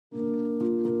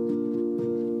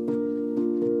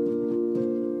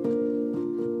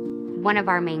One of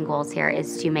our main goals here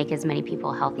is to make as many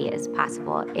people healthy as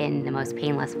possible in the most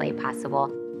painless way possible.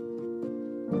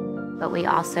 But we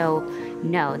also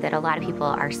know that a lot of people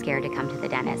are scared to come to the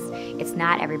dentist. It's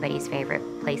not everybody's favorite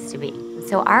place to be.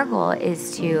 So our goal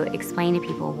is to explain to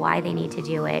people why they need to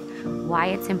do it, why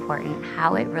it's important,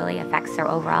 how it really affects their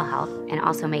overall health, and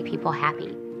also make people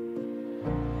happy.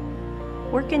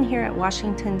 Working here at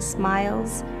Washington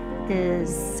Smiles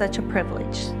is such a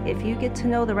privilege. If you get to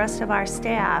know the rest of our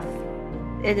staff,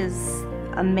 it is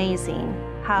amazing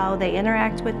how they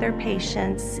interact with their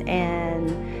patients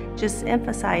and just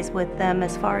emphasize with them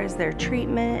as far as their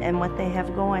treatment and what they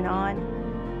have going on.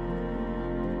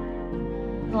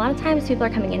 A lot of times people are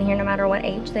coming in here no matter what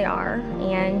age they are,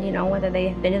 and whether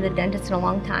they've been to the dentist in a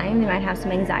long time, they might have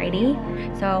some anxiety.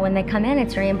 So when they come in,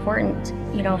 it's very important,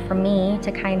 for me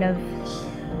to kind of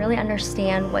really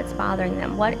understand what's bothering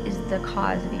them. What is the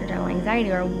cause of your dental anxiety,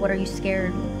 or what are you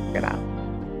scared about?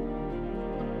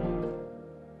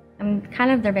 I'm kind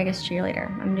of their biggest cheerleader.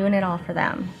 I'm doing it all for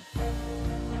them.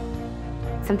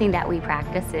 Something that we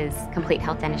practice is complete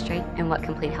health dentistry, and what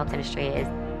complete health dentistry is,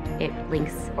 it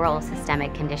links oral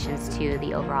systemic conditions to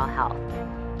the overall health.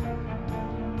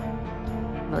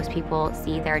 Most people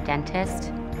see their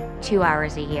dentist 2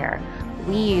 hours a year.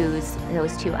 We use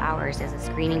those 2 hours as a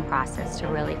screening process to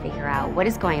really figure out what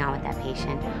is going on with that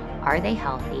patient. Are they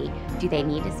healthy? Do they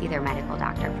need to see their medical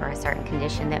doctor for a certain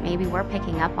condition that maybe we're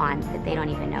picking up on that they don't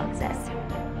even know exists?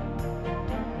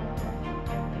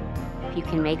 If you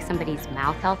can make somebody's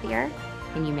mouth healthier,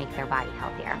 then you make their body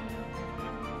healthier.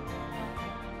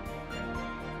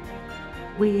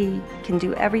 We can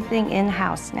do everything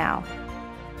in-house now.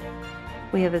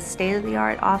 We have a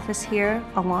state-of-the-art office here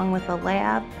along with a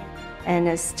lab, and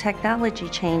as technology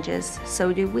changes,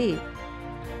 so do we.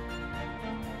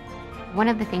 One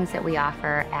of the things that we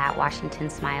offer at Washington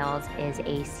Smiles is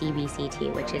a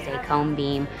CBCT, which is a cone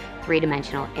beam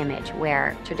 3-dimensional image,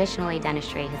 where traditionally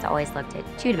dentistry has always looked at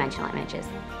 2-dimensional images.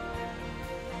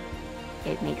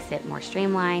 It makes it more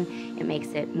streamlined, it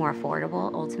makes it more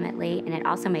affordable ultimately, and it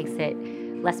also makes it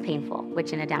less painful,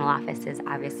 which in a dental office is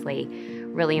obviously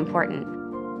really important.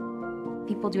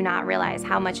 People do not realize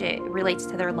how much it relates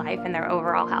to their life and their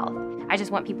overall health. I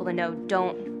just want people to know,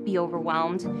 don't be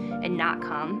overwhelmed and not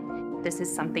come. This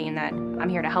is something that I'm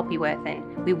here to help you with,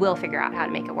 and we will figure out how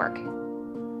to make it work.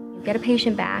 You get a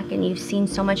patient back and you've seen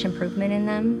so much improvement in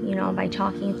them, by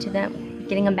talking to them,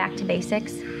 getting them back to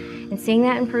basics, and seeing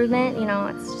that improvement,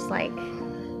 it's just like,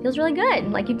 feels really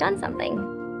good, like you've done something.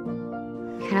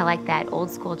 Kind of like that old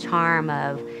school charm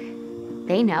of,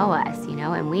 they know us,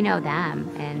 and we know them,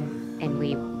 and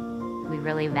we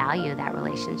really value that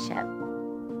relationship.